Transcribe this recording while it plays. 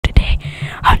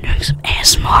doing some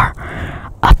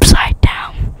ASMR upside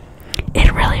down.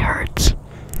 It really hurts.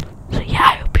 So yeah,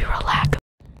 I hope you relax.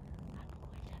 I'm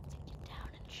going to have to get down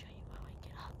and show you how I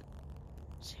get up.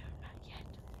 So not yet.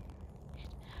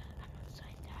 I'm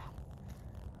upside down.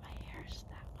 My hair is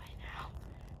that way now.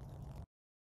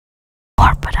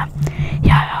 But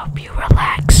yeah, I hope you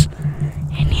relax.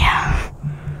 And yeah,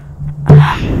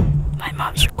 my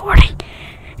mom's recording,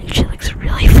 and she looks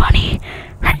really funny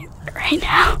right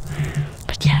now.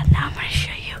 But yeah, now I'm gonna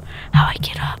show you how I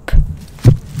get up.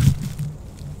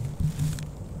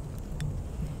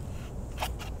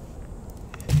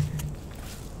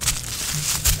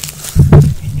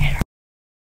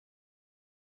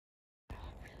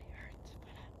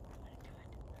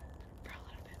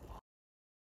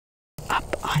 Up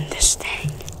on this thing.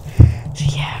 So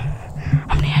yeah,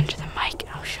 I'm gonna enter the mic and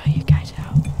I'll show you guys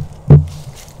how.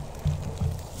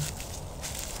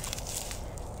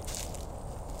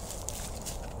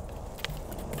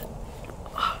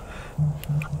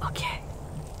 Okay.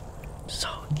 So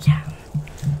yeah.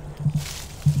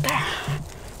 There.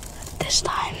 This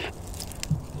time.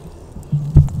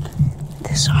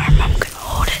 This arm, I'm gonna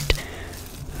hold it.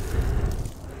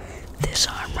 This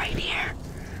arm right here.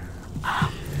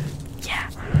 Yeah.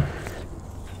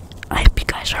 I hope you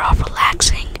guys are all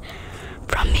relaxing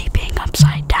from me being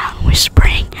upside down,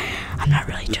 whispering. I'm not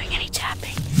really doing any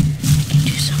tapping. I can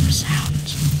do some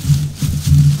sounds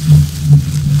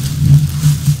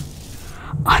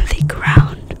on the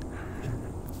ground.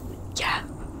 Yeah.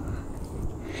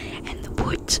 And the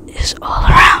woods is all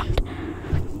around.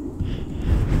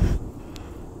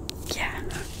 Yeah.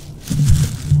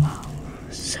 Wow.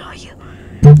 So you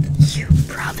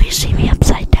probably see me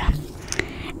upside down.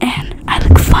 And I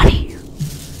look funny.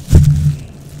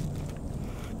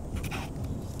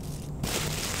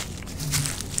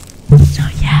 So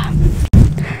yeah.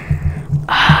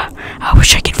 I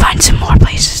wish I could find some more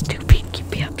places to keep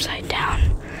me upside down.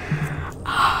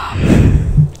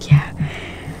 Yeah.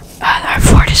 Our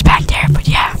fort is back there, but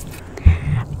yeah.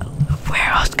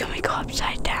 Where else can we go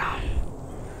upside down?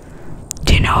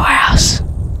 Do you know where else?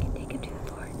 Take you to the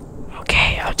fort.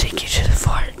 Okay, I'll take you to the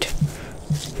fort.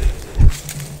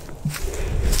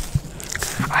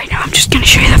 Alright, now I'm just gonna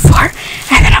show you the fort,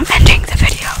 and then I'm ending the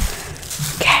video.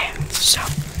 Okay, so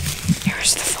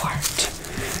here's the fort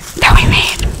that we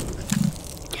made.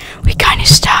 We kind of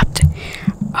stopped.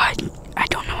 I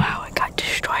don't know how it got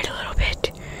destroyed a little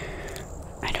bit.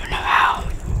 I don't know how.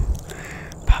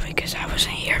 Probably because I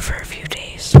wasn't here for a few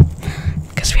days.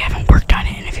 Because we haven't worked on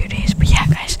it in a few days. But yeah,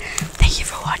 guys, thank you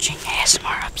for watching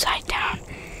ASMR Upside Down.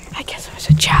 I guess it was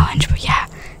a challenge.